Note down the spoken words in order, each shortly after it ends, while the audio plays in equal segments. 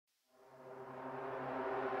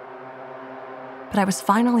But I was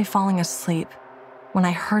finally falling asleep when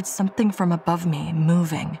I heard something from above me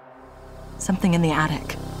moving. Something in the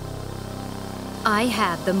attic. I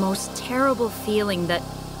had the most terrible feeling that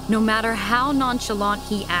no matter how nonchalant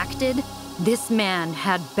he acted, this man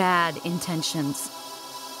had bad intentions.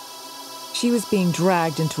 She was being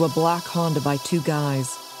dragged into a black Honda by two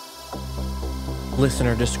guys.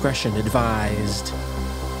 Listener discretion advised.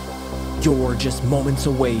 You're just moments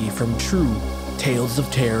away from true tales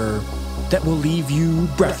of terror that will leave you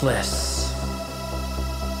breathless.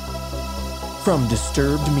 From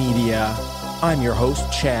Disturbed Media, I'm your host,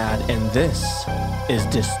 Chad, and this is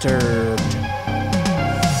Disturbed.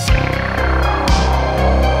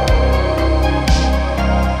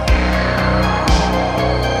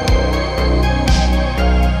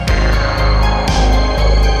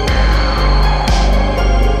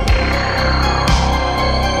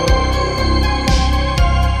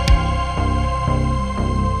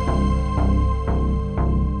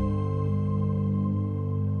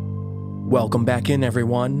 Welcome back in,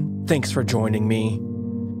 everyone. Thanks for joining me.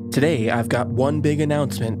 Today, I've got one big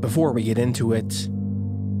announcement before we get into it.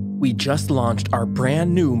 We just launched our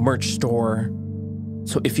brand new merch store.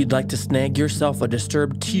 So if you'd like to snag yourself a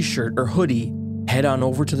Disturbed t-shirt or hoodie, head on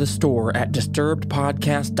over to the store at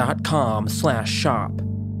disturbedpodcast.com/shop.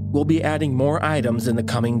 We'll be adding more items in the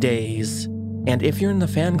coming days. And if you're in the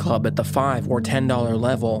fan club at the $5 or $10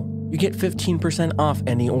 level, you get 15% off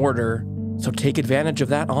any order. So take advantage of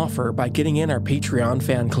that offer by getting in our Patreon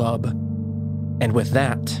fan club. And with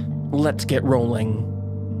that, let's get rolling.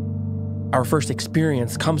 Our first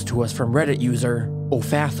experience comes to us from Reddit user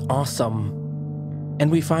Ofath Awesome. And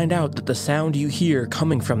we find out that the sound you hear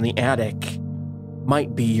coming from the attic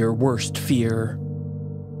might be your worst fear.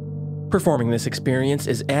 Performing this experience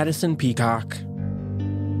is Addison Peacock.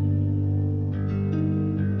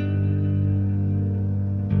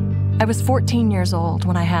 I was 14 years old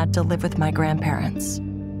when I had to live with my grandparents.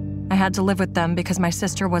 I had to live with them because my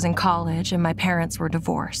sister was in college and my parents were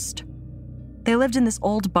divorced. They lived in this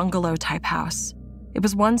old bungalow-type house. It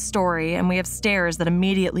was one story, and we have stairs that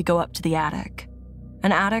immediately go up to the attic.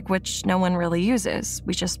 An attic which no one really uses.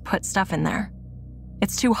 We just put stuff in there.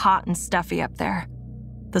 It's too hot and stuffy up there.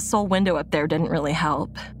 The sole window up there didn't really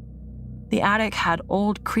help. The attic had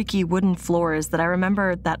old, creaky wooden floors that I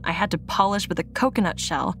remember that I had to polish with a coconut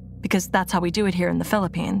shell because that's how we do it here in the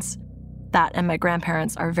Philippines. That and my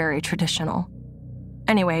grandparents are very traditional.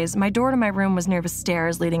 Anyways, my door to my room was near the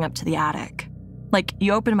stairs leading up to the attic. Like,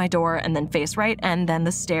 you open my door and then face right, and then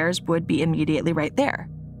the stairs would be immediately right there.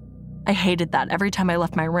 I hated that every time I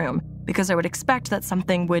left my room because I would expect that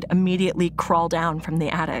something would immediately crawl down from the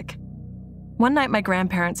attic. One night, my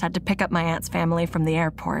grandparents had to pick up my aunt's family from the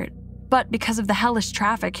airport. But because of the hellish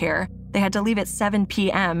traffic here, they had to leave at 7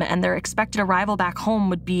 p.m. and their expected arrival back home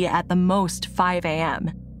would be at the most 5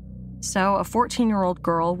 a.m. So a 14-year-old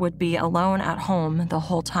girl would be alone at home the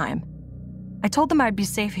whole time. I told them I'd be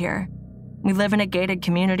safe here. We live in a gated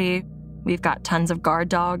community. We've got tons of guard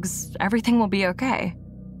dogs. Everything will be okay.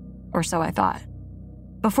 Or so I thought.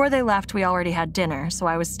 Before they left, we already had dinner, so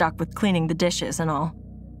I was stuck with cleaning the dishes and all.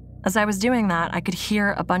 As I was doing that, I could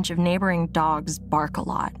hear a bunch of neighboring dogs bark a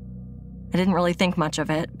lot. I didn't really think much of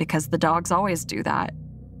it because the dogs always do that.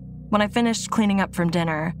 When I finished cleaning up from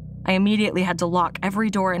dinner, I immediately had to lock every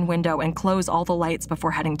door and window and close all the lights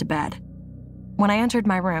before heading to bed. When I entered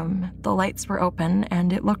my room, the lights were open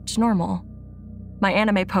and it looked normal. My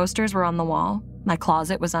anime posters were on the wall, my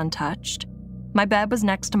closet was untouched. My bed was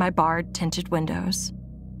next to my barred, tinted windows.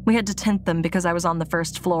 We had to tint them because I was on the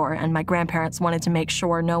first floor and my grandparents wanted to make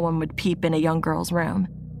sure no one would peep in a young girl's room.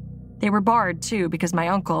 They were barred too because my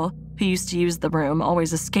uncle, who used to use the room,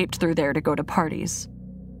 always escaped through there to go to parties.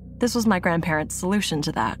 This was my grandparents' solution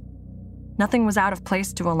to that. Nothing was out of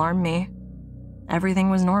place to alarm me. Everything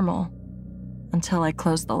was normal. Until I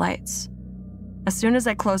closed the lights. As soon as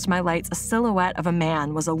I closed my lights, a silhouette of a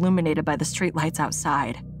man was illuminated by the street lights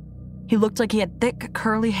outside. He looked like he had thick,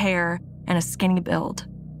 curly hair and a skinny build.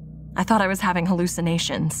 I thought I was having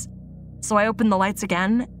hallucinations. So I opened the lights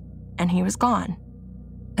again, and he was gone.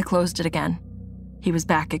 I closed it again. He was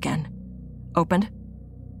back again. Opened.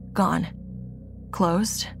 Gone.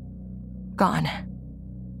 Closed. Gone.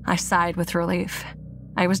 I sighed with relief.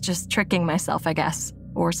 I was just tricking myself, I guess,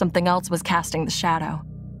 or something else was casting the shadow.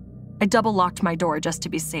 I double-locked my door just to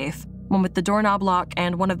be safe, one with the doorknob lock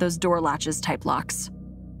and one of those door latches type locks.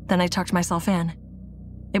 Then I tucked myself in.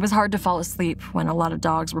 It was hard to fall asleep when a lot of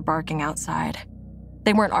dogs were barking outside.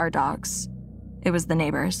 They weren't our dogs. It was the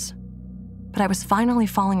neighbors. But I was finally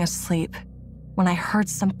falling asleep when I heard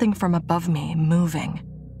something from above me moving.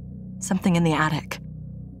 Something in the attic.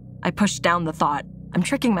 I pushed down the thought, I'm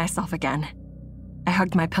tricking myself again. I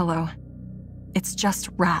hugged my pillow. It's just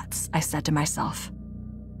rats, I said to myself.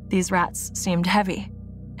 These rats seemed heavy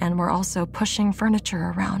and were also pushing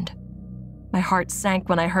furniture around. My heart sank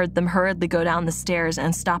when I heard them hurriedly go down the stairs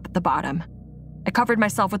and stop at the bottom. I covered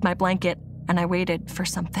myself with my blanket and I waited for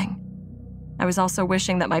something. I was also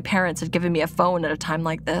wishing that my parents had given me a phone at a time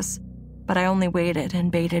like this, but I only waited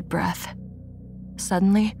and bated breath.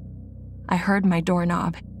 Suddenly, I heard my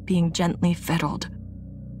doorknob being gently fiddled.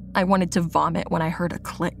 I wanted to vomit when I heard a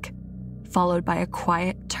click, followed by a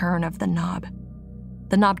quiet turn of the knob.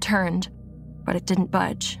 The knob turned, but it didn't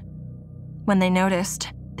budge. When they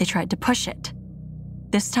noticed, they tried to push it.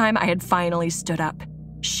 This time I had finally stood up,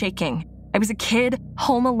 shaking. I was a kid,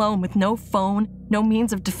 home alone with no phone, no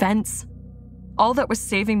means of defense. All that was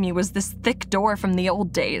saving me was this thick door from the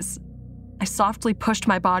old days. I softly pushed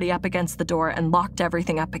my body up against the door and locked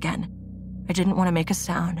everything up again. I didn't want to make a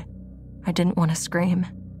sound. I didn't want to scream.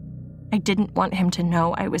 I didn't want him to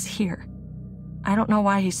know I was here. I don't know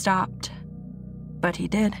why he stopped, but he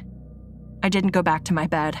did. I didn't go back to my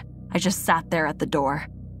bed. I just sat there at the door,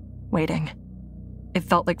 waiting. It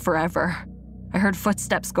felt like forever. I heard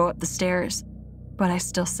footsteps go up the stairs, but I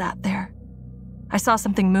still sat there. I saw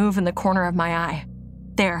something move in the corner of my eye.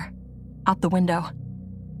 There, out the window.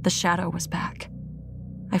 The shadow was back.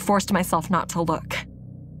 I forced myself not to look.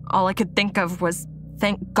 All I could think of was,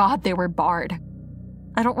 thank God they were barred.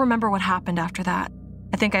 I don't remember what happened after that.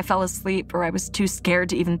 I think I fell asleep or I was too scared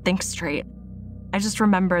to even think straight. I just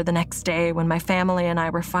remember the next day when my family and I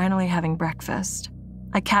were finally having breakfast.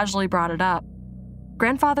 I casually brought it up.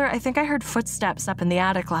 Grandfather, I think I heard footsteps up in the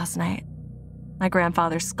attic last night. My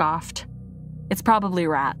grandfather scoffed. It's probably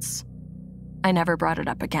rats. I never brought it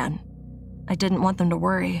up again. I didn't want them to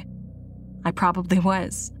worry. I probably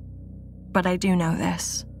was. But I do know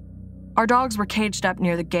this. Our dogs were caged up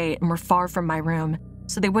near the gate and were far from my room,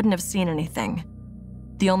 so they wouldn't have seen anything.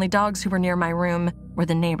 The only dogs who were near my room were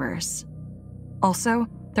the neighbors. Also,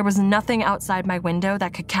 there was nothing outside my window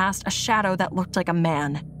that could cast a shadow that looked like a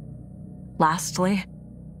man. Lastly,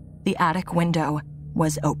 the attic window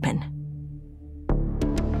was open.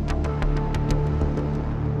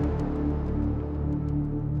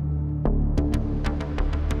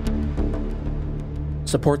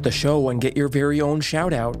 Support the show and get your very own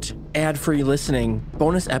shout-out, ad-free listening,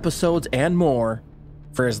 bonus episodes, and more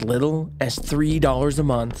for as little as $3 a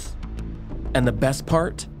month. And the best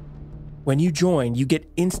part? When you join, you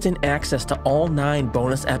get instant access to all 9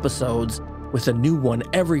 bonus episodes with a new one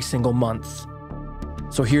every single month.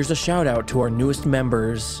 So here's a shout-out to our newest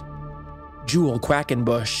members, Jewel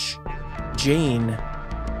Quackenbush, Jane,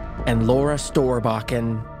 and Laura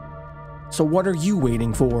Storbakken. So what are you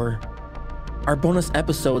waiting for? Our bonus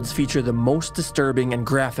episodes feature the most disturbing and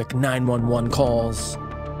graphic 911 calls.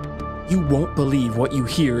 You won't believe what you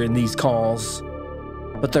hear in these calls,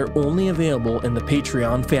 but they're only available in the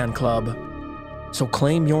Patreon fan club. So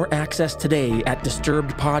claim your access today at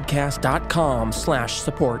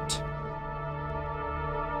disturbedpodcast.com/support.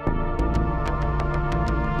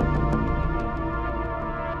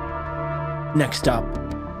 Next up,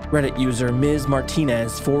 Reddit user Ms.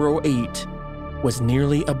 Martinez 408 was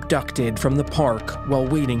nearly abducted from the park while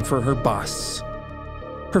waiting for her bus.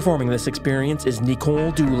 Performing this experience is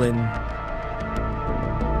Nikolle Doolin.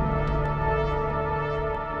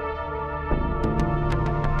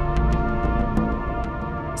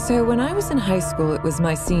 So when I was in high school, it was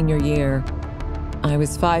my senior year. I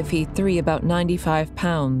was 5'3", about 95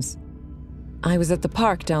 pounds. I was at the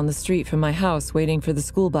park down the street from my house waiting for the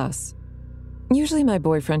school bus. Usually my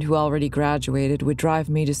boyfriend, who already graduated, would drive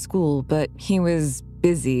me to school, but he was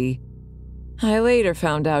busy. I later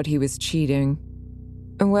found out he was cheating.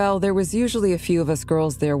 Well, there was usually a few of us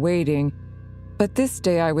girls there waiting, but this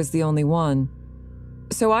day I was the only one.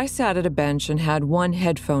 So I sat at a bench and had one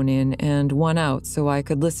headphone in and one out so I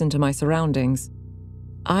could listen to my surroundings.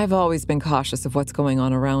 I've always been cautious of what's going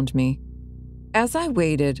on around me. As I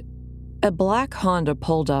waited, a black Honda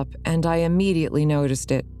pulled up and I immediately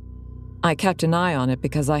noticed it. I kept an eye on it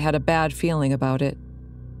because I had a bad feeling about it.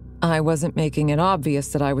 I wasn't making it obvious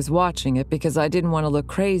that I was watching it because I didn't want to look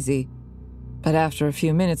crazy. But after a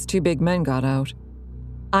few minutes, 2 big men got out.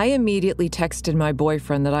 I immediately texted my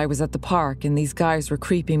boyfriend that I was at the park and these guys were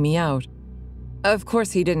creeping me out. Of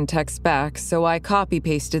course, he didn't text back, so I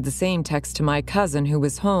copy-pasted the same text to my cousin who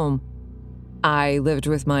was home. I lived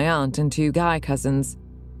with my aunt and 2 guy cousins,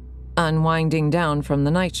 unwinding down from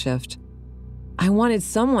the night shift. I wanted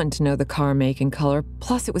someone to know the car make and color,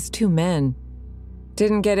 plus it was 2 men.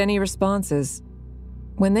 Didn't get any responses.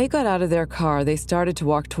 When they got out of their car, they started to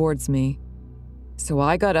walk towards me. So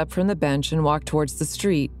I got up from the bench and walked towards the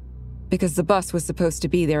street, because the bus was supposed to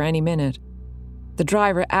be there any minute. The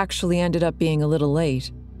driver actually ended up being a little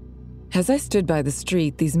late. As I stood by the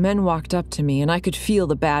street, these men walked up to me and I could feel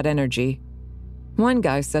the bad energy. One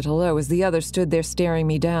guy said hello as the other stood there staring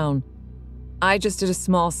me down. I just did a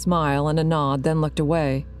small smile and a nod, then looked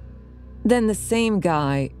away. Then the same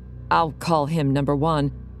guy, I'll call him number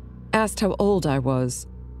 1, asked how old I was.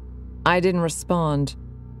 I didn't respond.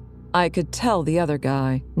 I could tell the other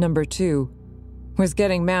guy, number 2, was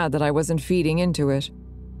getting mad that I wasn't feeding into it.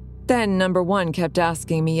 Then number 1 kept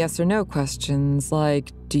asking me yes or no questions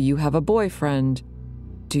like, do you have a boyfriend?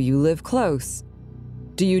 Do you live close?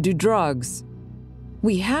 Do you do drugs?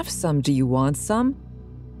 We have some, do you want some?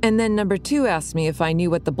 And then number 2 asked me if I knew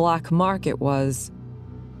what the black market was.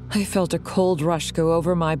 I felt a cold rush go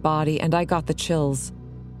over my body and I got the chills.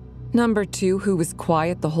 Number 2, who was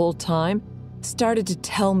quiet the whole time, started to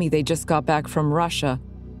tell me they just got back from Russia.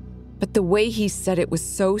 But the way he said it was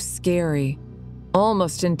so scary,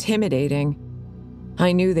 almost intimidating.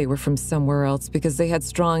 I knew they were from somewhere else because they had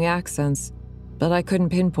strong accents, but I couldn't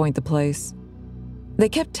pinpoint the place. They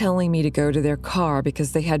kept telling me to go to their car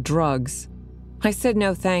because they had drugs. I said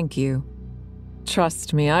no thank you.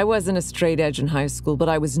 Trust me, I wasn't a straight edge in high school, but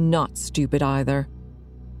I was not stupid either.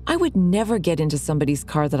 I would never get into somebody's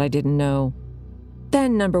car that I didn't know.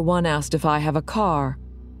 Then number 1 asked if I have a car.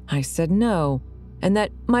 I said no, and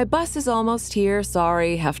that my bus is almost here,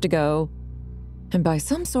 sorry, have to go. And by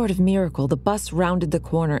some sort of miracle, the bus rounded the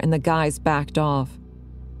corner and the guys backed off.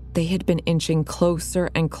 They had been inching closer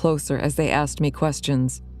and closer as they asked me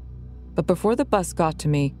questions. But before the bus got to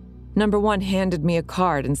me, number 1 handed me a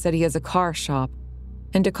card and said he has a car shop,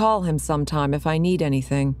 and to call him sometime if I need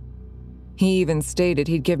anything. He even stated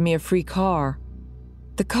he'd give me a free car.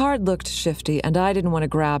 The card looked shifty and I didn't want to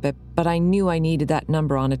grab it, but I knew I needed that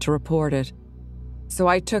number on it to report it. So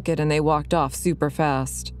I took it and they walked off super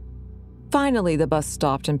fast. Finally, the bus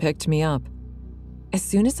stopped and picked me up. As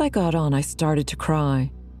soon as I got on, I started to cry.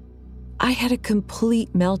 I had a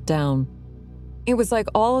complete meltdown. It was like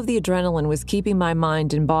all of the adrenaline was keeping my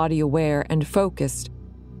mind and body aware and focused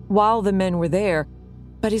while the men were there,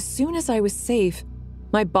 but as soon as I was safe,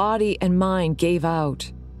 my body and mind gave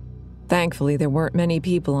out. Thankfully, there weren't many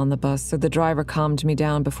people on the bus, so the driver calmed me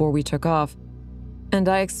down before we took off, and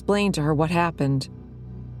I explained to her what happened.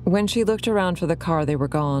 When she looked around for the car, they were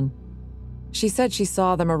gone. She said she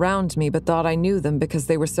saw them around me but thought I knew them because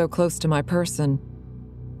they were so close to my person.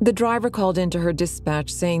 The driver called into her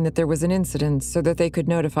dispatch saying that there was an incident so that they could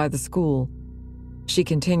notify the school. She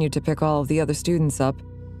continued to pick all of the other students up,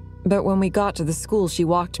 but when we got to the school, she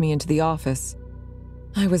walked me into the office.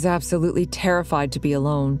 I was absolutely terrified to be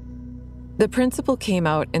alone. The principal came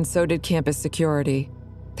out and so did campus security.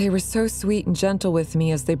 They were so sweet and gentle with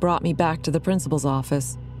me as they brought me back to the principal's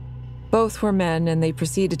office. Both were men and they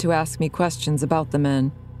proceeded to ask me questions about the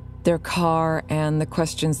men, their car, and the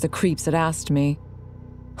questions the creeps had asked me.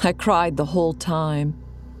 I cried the whole time.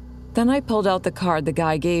 Then I pulled out the card the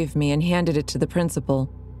guy gave me and handed it to the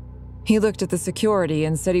principal. He looked at the security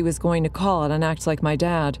and said he was going to call it and act like my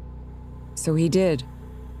dad. So he did.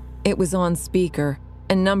 It was on speaker,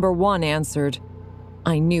 and number 1 answered.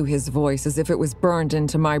 I knew his voice as if it was burned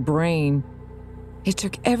into my brain. It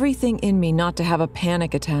took everything in me not to have a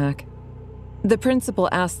panic attack. The principal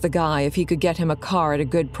asked the guy if he could get him a car at a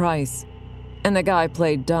good price, and the guy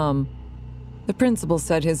played dumb. The principal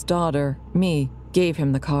said his daughter, me, gave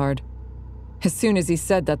him the card. As soon as he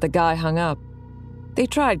said that, the guy hung up. They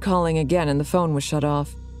tried calling again and the phone was shut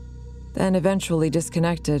off, then eventually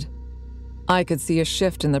disconnected. I could see a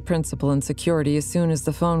shift in the principal and security as soon as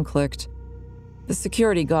the phone clicked. The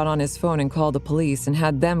security got on his phone and called the police and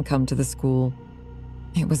had them come to the school.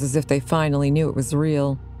 It was as if they finally knew it was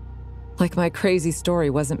real. Like my crazy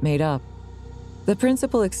story wasn't made up. The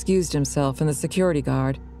principal excused himself and the security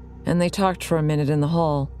guard, and they talked for a minute in the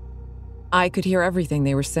hall. I could hear everything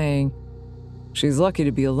they were saying. She's lucky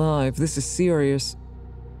to be alive. This is serious.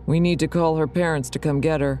 We need to call her parents to come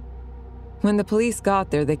get her. When the police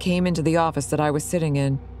got there, they came into the office that I was sitting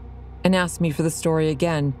in and asked me for the story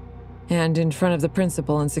again, and in front of the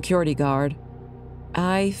principal and security guard.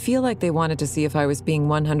 I feel like they wanted to see if I was being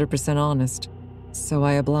 100% honest, so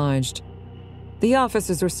I obliged. The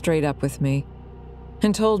officers were straight up with me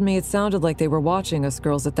and told me it sounded like they were watching us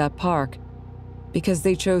girls at that park because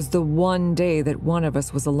they chose the one day that one of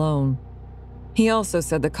us was alone. He also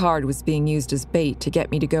said the card was being used as bait to get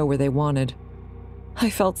me to go where they wanted. I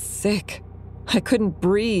felt sick. I couldn't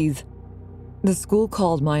breathe. The school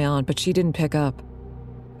called my aunt, but she didn't pick up.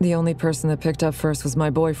 The only person that picked up first was my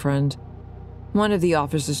boyfriend. One of the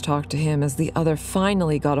officers talked to him as the other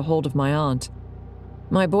finally got a hold of my aunt.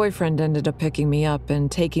 My boyfriend ended up picking me up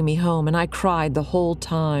and taking me home, and I cried the whole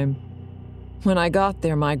time. When I got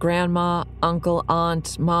there, my grandma, uncle,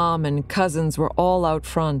 aunt, mom, and cousins were all out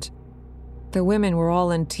front. The women were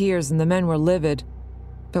all in tears and the men were livid,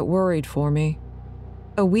 but worried for me.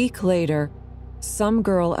 A week later, some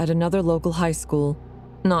girl at another local high school,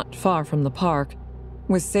 not far from the park,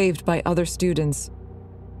 was saved by other students.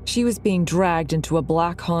 She was being dragged into a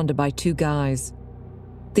black Honda by two guys.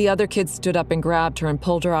 The other kids stood up and grabbed her and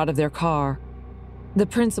pulled her out of their car. The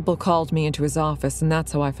principal called me into his office, and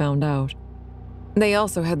that's how I found out. They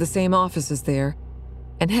also had the same offices there,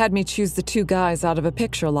 and had me choose the two guys out of a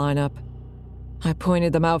picture lineup. I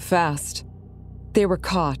pointed them out fast. They were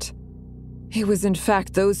caught. It was in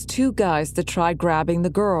fact those two guys that tried grabbing the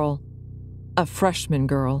girl, a freshman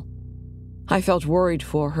girl. I felt worried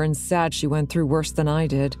for her and sad she went through worse than I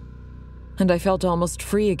did. And I felt almost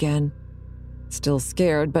free again. Still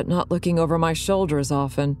scared, but not looking over my shoulder as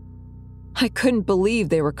often. I couldn't believe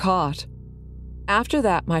they were caught. After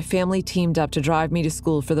that, my family teamed up to drive me to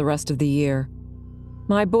school for the rest of the year.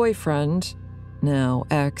 My boyfriend, now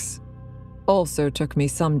ex, also took me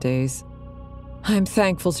some days. I'm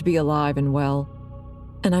thankful to be alive and well.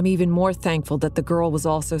 And I'm even more thankful that the girl was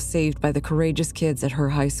also saved by the courageous kids at her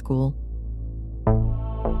high school.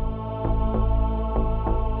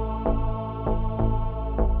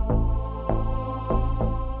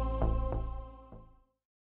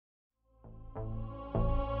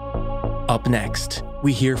 Up next,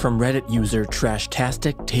 we hear from Reddit user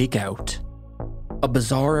Trashtastic Takeout. A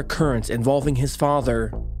bizarre occurrence involving his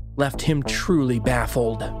father left him truly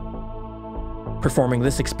baffled. Performing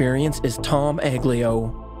this experience is Tom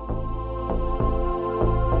Aglio.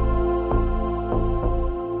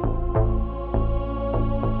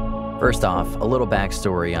 First off, a little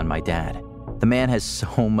backstory on my dad. The man has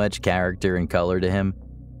so much character and color to him.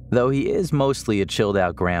 Though he is mostly a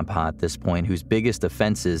chilled-out grandpa at this point whose biggest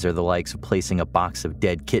offenses are the likes of placing a box of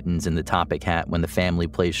dead kittens in the topic hat when the family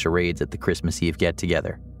plays charades at the Christmas Eve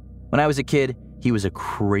get-together. When I was a kid, he was a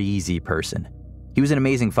crazy person. He was an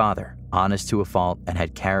amazing father, honest to a fault, and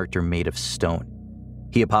had character made of stone.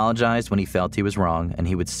 He apologized when he felt he was wrong, and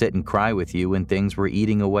he would sit and cry with you when things were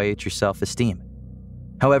eating away at your self-esteem.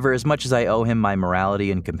 However, as much as I owe him my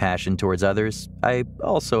morality and compassion towards others, I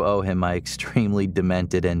also owe him my extremely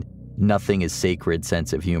demented and nothing is sacred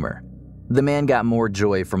sense of humor. The man got more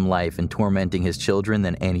joy from life and tormenting his children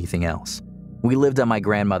than anything else. We lived on my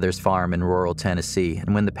grandmother's farm in rural Tennessee,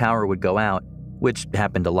 and when the power would go out, which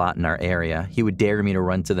happened a lot in our area, he would dare me to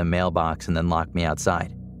run to the mailbox and then lock me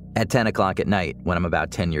outside. At 10 o'clock at night, when I'm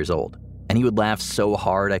about 10 years old. And he would laugh so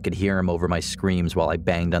hard I could hear him over my screams while I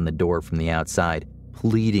banged on the door from the outside,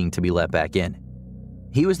 pleading to be let back in.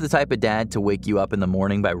 He was the type of dad to wake you up in the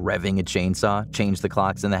morning by revving a chainsaw, change the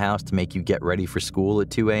clocks in the house to make you get ready for school at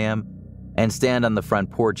 2 a.m., and stand on the front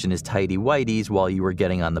porch in his tighty whities while you were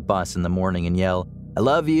getting on the bus in the morning and yell, "I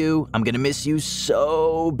love you, I'm gonna miss you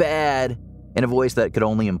so bad," in a voice that could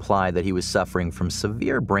only imply that he was suffering from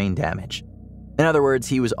severe brain damage. In other words,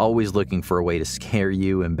 he was always looking for a way to scare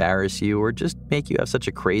you, embarrass you, or just make you have such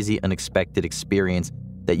a crazy, unexpected experience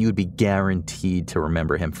that you would be guaranteed to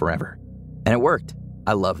remember him forever. And it worked.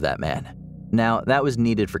 I love that man. Now, that was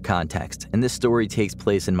needed for context, and this story takes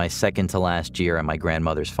place in my second to last year at my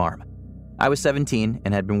grandmother's farm. I was 17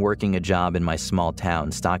 and had been working a job in my small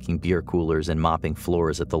town, stocking beer coolers and mopping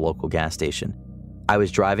floors at the local gas station. I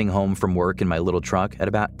was driving home from work in my little truck at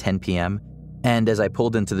about 10 p.m., and as I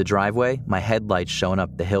pulled into the driveway, my headlights shone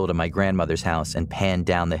up the hill to my grandmother's house and panned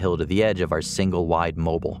down the hill to the edge of our single-wide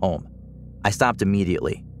mobile home. I stopped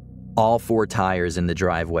immediately, all 4 tires in the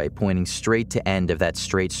driveway pointing straight to end of that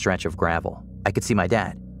straight stretch of gravel. I could see my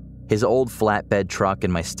dad. His old flatbed truck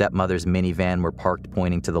and my stepmother's minivan were parked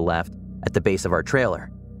pointing to the left at the base of our trailer.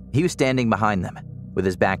 He was standing behind them, with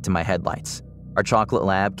his back to my headlights. Our chocolate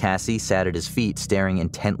lab, Cassie, sat at his feet staring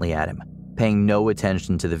intently at him, paying no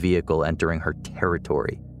attention to the vehicle entering her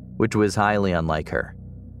territory, which was highly unlike her.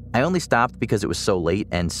 I only stopped because it was so late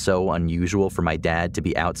and so unusual for my dad to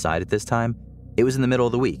be outside at this time. It was in the middle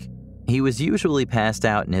of the week. He was usually passed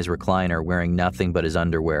out in his recliner wearing nothing but his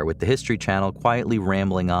underwear with the History Channel quietly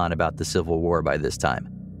rambling on about the Civil War by this time.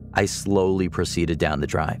 I slowly proceeded down the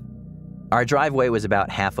drive. Our driveway was about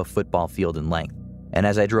half a football field in length, and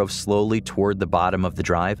as I drove slowly toward the bottom of the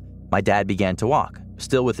drive, my dad began to walk,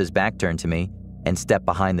 still with his back turned to me, and stepped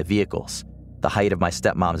behind the vehicles, the height of my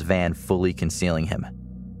stepmom's van fully concealing him.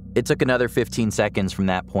 It took another 15 seconds from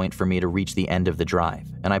that point for me to reach the end of the drive,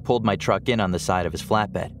 and I pulled my truck in on the side of his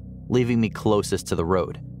flatbed, leaving me closest to the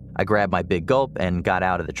road. I grabbed my big gulp and got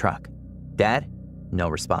out of the truck. "Dad?" No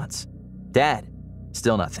response. "Dad?"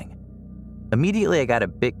 Still nothing. Immediately I got a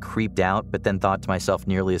bit creeped out, but then thought to myself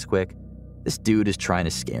nearly as quick, This dude is trying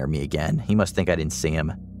to scare me again. He must think I didn't see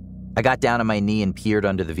him. I got down on my knee and peered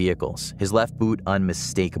under the vehicles, his left boot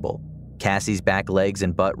unmistakable. Cassie's back legs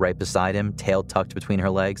and butt right beside him, tail tucked between her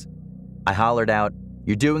legs. I hollered out,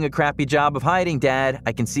 "You're doing a crappy job of hiding, Dad.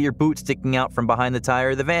 I can see your boot sticking out from behind the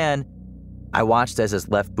tire of the van." I watched as his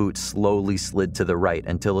left boot slowly slid to the right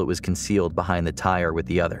until it was concealed behind the tire with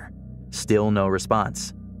the other. Still no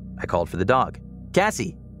response. I called for the dog.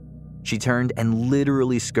 "Cassie!" She turned and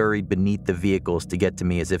literally scurried beneath the vehicles to get to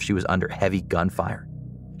me as if she was under heavy gunfire.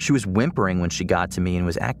 She was whimpering when she got to me and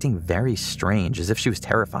was acting very strange, as if she was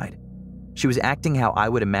terrified. She was acting how I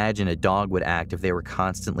would imagine a dog would act if they were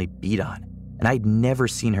constantly beat on, and I'd never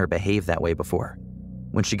seen her behave that way before.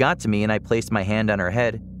 When she got to me and I placed my hand on her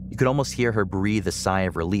head, you could almost hear her breathe a sigh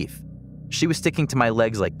of relief. She was sticking to my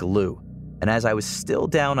legs like glue, and as I was still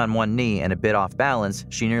down on one knee and a bit off balance,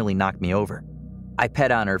 she nearly knocked me over. I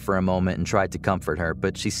pet on her for a moment and tried to comfort her,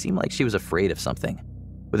 but she seemed like she was afraid of something.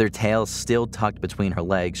 With her tail still tucked between her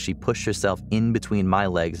legs, she pushed herself in between my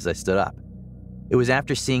legs as I stood up. It was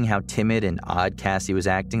after seeing how timid and odd Cassie was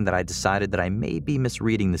acting that I decided that I may be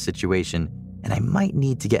misreading the situation and I might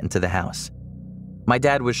need to get into the house. My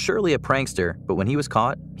dad was surely a prankster, but when he was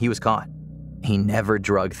caught, he was caught. He never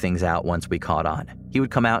drugged things out once we caught on. He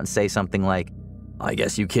would come out and say something like, "I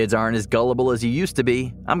guess you kids aren't as gullible as you used to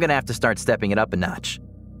be. I'm gonna have to start stepping it up a notch."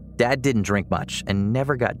 Dad didn't drink much and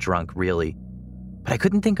never got drunk, really. But I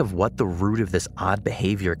couldn't think of what the root of this odd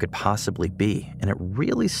behavior could possibly be, and it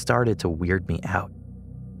really started to weird me out.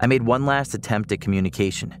 I made one last attempt at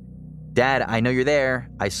communication. "Dad, I know you're there.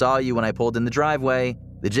 I saw you when I pulled in the driveway.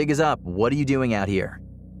 The jig is up. What are you doing out here?"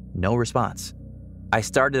 No response. I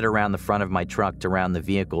started around the front of my truck to round the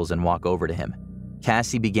vehicles and walk over to him.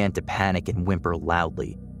 Cassie began to panic and whimper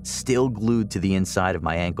loudly, still glued to the inside of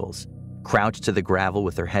my ankles, crouched to the gravel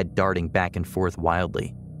with her head darting back and forth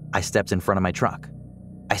wildly. I stepped in front of my truck.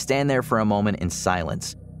 I stand there for a moment in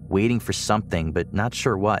silence, waiting for something but not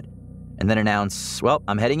sure what, and then announce, "Well,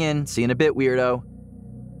 I'm heading in. See you in a bit, weirdo."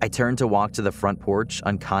 I turn to walk to the front porch,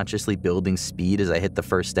 unconsciously building speed as I hit the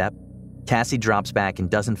first step. Cassie drops back and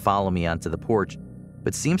doesn't follow me onto the porch,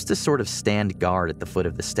 but seems to sort of stand guard at the foot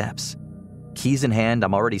of the steps. Keys in hand,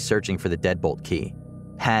 I'm already searching for the deadbolt key.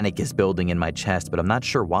 Panic is building in my chest, but I'm not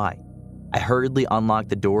sure why. I hurriedly unlock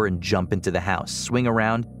the door and jump into the house, swing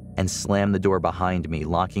around, and slam the door behind me,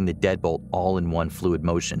 locking the deadbolt all in one fluid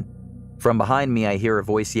motion. From behind me, I hear a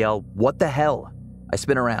voice yell, "What the hell?" I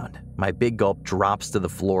spin around. My big gulp drops to the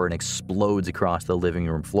floor and explodes across the living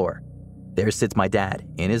room floor. There sits my dad,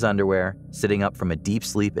 in his underwear, sitting up from a deep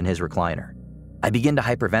sleep in his recliner. I begin to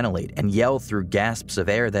hyperventilate and yell through gasps of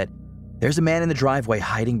air that, "There's a man in the driveway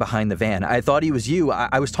hiding behind the van. I thought he was you.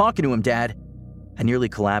 I was talking to him, Dad." I nearly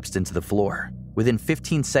collapsed into the floor. Within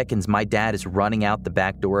 15 seconds, my dad is running out the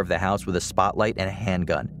back door of the house with a spotlight and a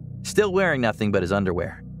handgun, still wearing nothing but his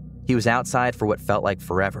underwear. He was outside for what felt like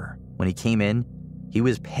forever. When he came in, he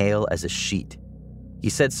was pale as a sheet. He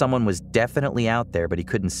said someone was definitely out there, but he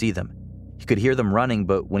couldn't see them. He could hear them running,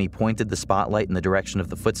 but when he pointed the spotlight in the direction of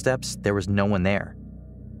the footsteps, there was no one there.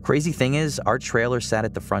 Crazy thing is, our trailer sat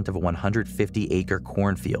at the front of a 150-acre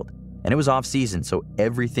cornfield, and it was off-season, so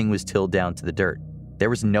everything was tilled down to the dirt. There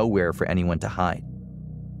was nowhere for anyone to hide.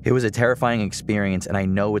 It was a terrifying experience, and I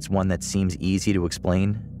know it's one that seems easy to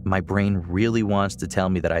explain. My brain really wants to tell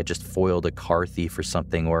me that I just foiled a car thief or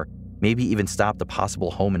something, or maybe even stopped a possible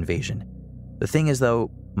home invasion. The thing is, though,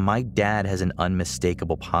 my dad has an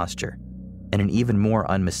unmistakable posture and an even more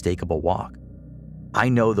unmistakable walk. I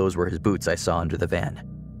know those were his boots I saw under the van.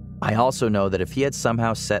 I also know that if he had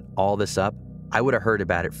somehow set all this up, I would have heard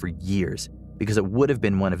about it for years, because it would have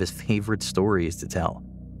been one of his favorite stories to tell.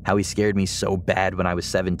 How he scared me so bad when I was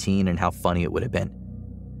 17 and how funny it would have been.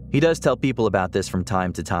 He does tell people about this from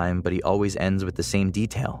time to time, but he always ends with the same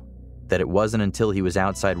detail, that it wasn't until he was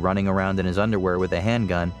outside running around in his underwear with a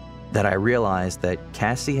handgun that I realized that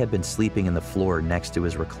Cassie had been sleeping in the floor next to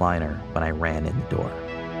his recliner when I ran in the door.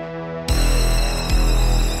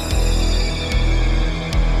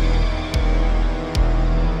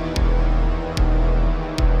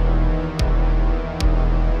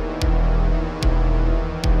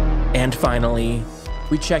 And finally,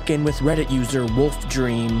 we check in with Reddit user Wolf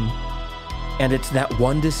Dream, and it's that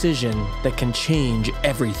one decision that can change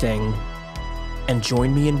everything. And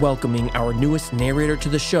join me in welcoming our newest narrator to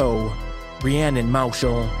the show, Rhiannon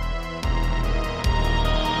Moushall.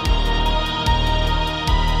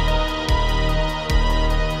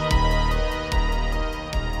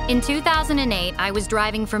 In 2008, I was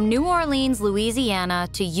driving from New Orleans, Louisiana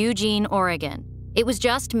to Eugene, Oregon. It was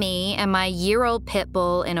just me and my year-old pit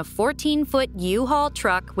bull in a 14-foot U-Haul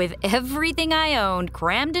truck with everything I owned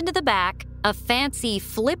crammed into the back, a fancy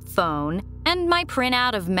flip phone, and my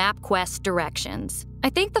printout of MapQuest directions. I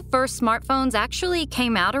think the first smartphones actually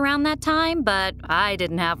came out around that time, but I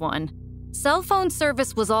didn't have one. Cell phone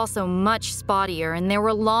service was also much spottier, and there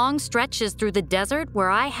were long stretches through the desert where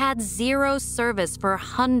I had zero service for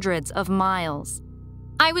hundreds of miles.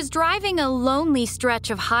 I was driving a lonely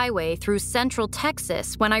stretch of highway through central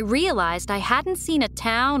Texas when I realized I hadn't seen a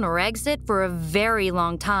town or exit for a very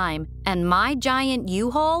long time, and my giant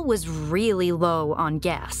U-Haul was really low on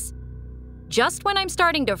gas. Just when I'm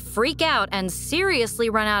starting to freak out and seriously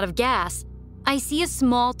run out of gas, I see a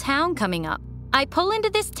small town coming up. I pull into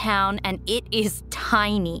this town and it is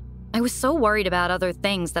tiny. I was so worried about other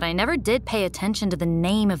things that I never did pay attention to the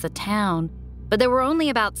name of the town, but there were only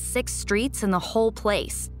about 6 streets in the whole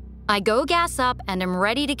place. I go gas up and am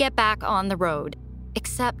ready to get back on the road,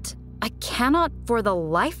 except I cannot for the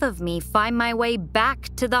life of me find my way back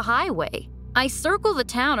to the highway. I circle the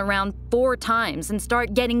town around 4 times and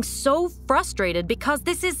start getting so frustrated because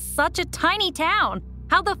this is such a tiny town.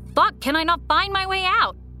 How the fuck can I not find my way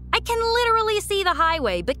out? I can literally see the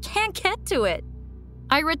highway but can't get to it.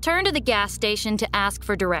 I return to the gas station to ask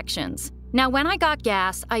for directions. Now, when I got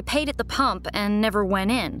gas, I paid at the pump and never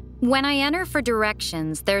went in. When I enter for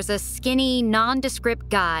directions, there's a skinny, nondescript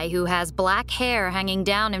guy who has black hair hanging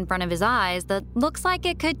down in front of his eyes that looks like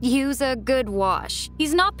it could use a good wash.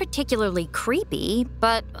 He's not particularly creepy,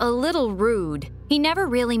 but a little rude. He never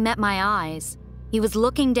really met my eyes. He was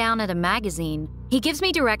looking down at a magazine. He gives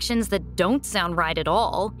me directions that don't sound right at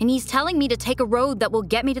all, and he's telling me to take a road that will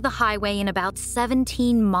get me to the highway in about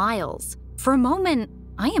 17 miles. For a moment,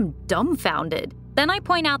 I am dumbfounded. Then I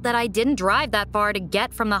point out that I didn't drive that far to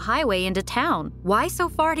get from the highway into town. Why so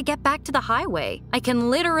far to get back to the highway? I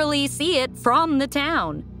can literally see it from the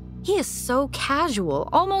town. He is so casual,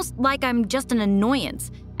 almost like I'm just an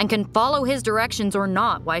annoyance, and can follow his directions or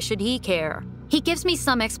not. Why should he care? He gives me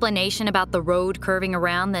some explanation about the road curving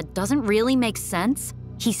around that doesn't really make sense.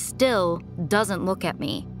 He still doesn't look at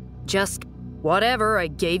me. Just, whatever, I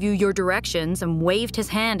gave you your directions, and waved his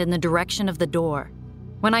hand in the direction of the door.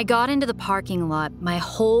 When I got into the parking lot, my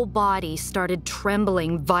whole body started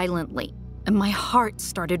trembling violently, and my heart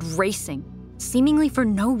started racing, seemingly for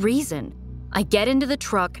no reason. I get into the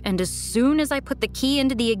truck, and as soon as I put the key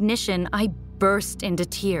into the ignition, I burst into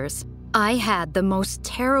tears. I had the most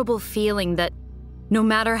terrible feeling that no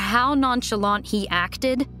matter how nonchalant he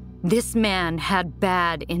acted, this man had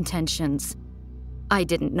bad intentions. I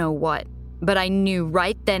didn't know what, but I knew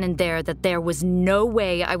right then and there that there was no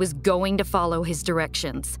way I was going to follow his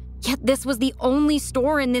directions. Yet this was the only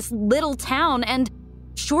store in this little town, and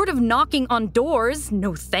short of knocking on doors,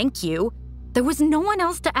 no thank you, there was no one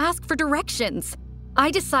else to ask for directions.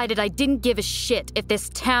 I decided I didn't give a shit if this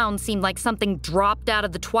town seemed like something dropped out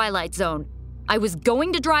of the Twilight Zone. I was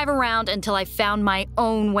going to drive around until I found my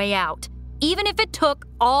own way out, even if it took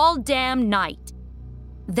all damn night.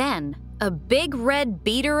 Then, a big red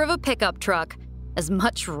beater of a pickup truck, as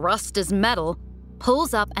much rust as metal,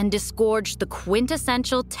 pulls up and disgorged the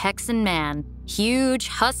quintessential Texan man, huge,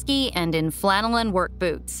 husky, and in flannel and work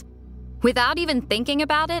boots. Without even thinking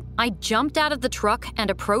about it, I jumped out of the truck and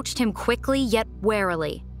approached him quickly yet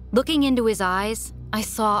warily. Looking into his eyes, I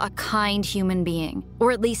saw a kind human being,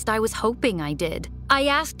 or at least I was hoping I did. I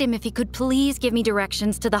asked him if he could please give me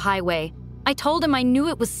directions to the highway. I told him I knew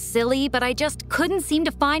it was silly, but I just couldn't seem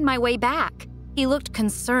to find my way back. He looked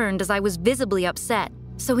concerned as I was visibly upset,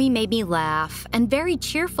 so he made me laugh and very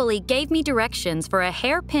cheerfully gave me directions for a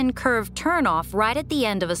hairpin curved turnoff right at the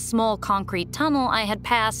end of a small concrete tunnel I had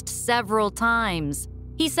passed several times.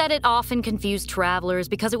 He said it often confused travelers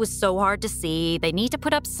because it was so hard to see, they need to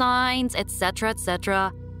put up signs, etc.,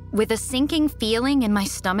 etc. With a sinking feeling in my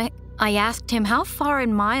stomach, I asked him how far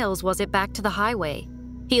in miles was it back to the highway.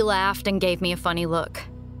 He laughed and gave me a funny look.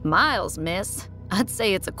 "Miles, miss? I'd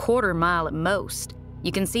say it's a quarter mile at most.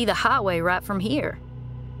 You can see the highway right from here."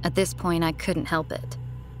 At this point, I couldn't help it.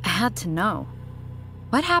 I had to know.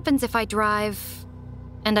 What happens if I drive?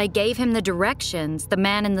 And I gave him the directions the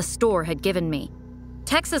man in the store had given me.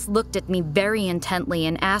 Texas looked at me very intently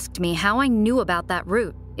and asked me how I knew about that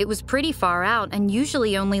route. It was pretty far out, and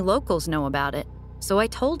usually only locals know about it. So I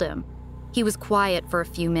told him. He was quiet for a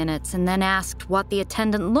few minutes and then asked what the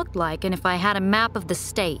attendant looked like and if I had a map of the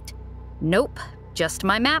state. Nope, just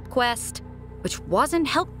my MapQuest, which wasn't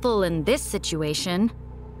helpful in this situation.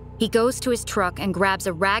 He goes to his truck and grabs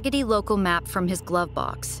a raggedy local map from his glove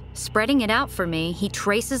box. Spreading it out for me, he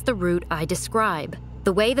traces the route I describe.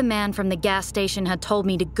 The way the man from the gas station had told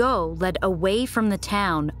me to go led away from the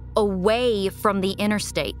town, away from the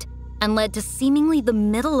interstate, and led to seemingly the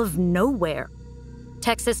middle of nowhere.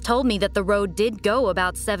 Texas told me that the road did go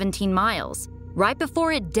about 17 miles, right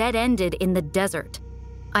before it dead-ended in the desert.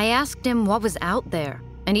 I asked him what was out there,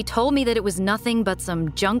 and he told me that it was nothing but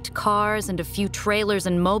some junked cars and a few trailers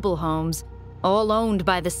and mobile homes, all owned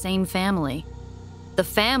by the same family. The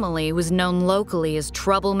family was known locally as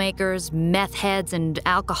troublemakers, meth heads, and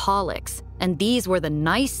alcoholics, and these were the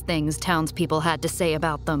nice things townspeople had to say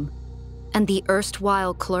about them. And the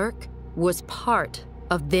erstwhile clerk was part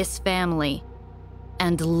of this family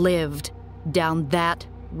and lived down that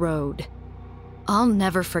road. I'll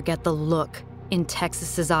never forget the look in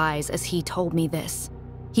Texas's eyes as he told me this.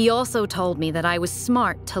 He also told me that I was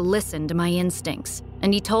smart to listen to my instincts,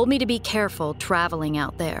 and he told me to be careful traveling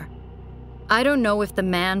out there. I don't know if the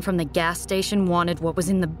man from the gas station wanted what was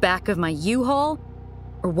in the back of my U-Haul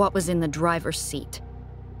or what was in the driver's seat,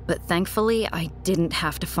 but thankfully I didn't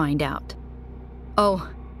have to find out. Oh,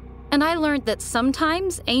 and I learned that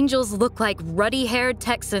sometimes angels look like ruddy-haired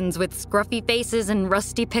Texans with scruffy faces and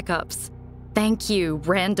rusty pickups. Thank you,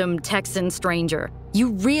 random Texan stranger.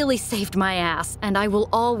 You really saved my ass, and I will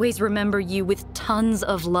always remember you with tons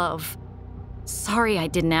of love. Sorry I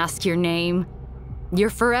didn't ask your name. You're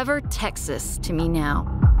forever Texas to me now.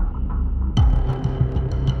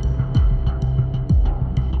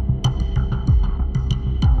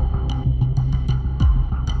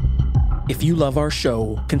 If you love our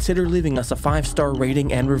show, consider leaving us a 5-star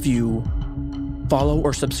rating and review. Follow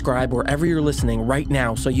or subscribe wherever you're listening right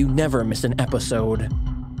now so you never miss an episode.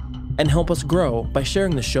 And help us grow by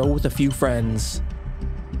sharing the show with a few friends.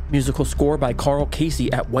 Musical score by Carl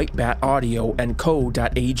Casey at Whitebat Audio and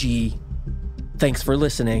co.ag. Thanks for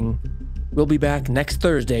listening. We'll be back next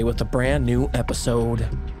Thursday with a brand new episode.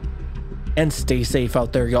 And stay safe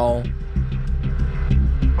out there, y'all.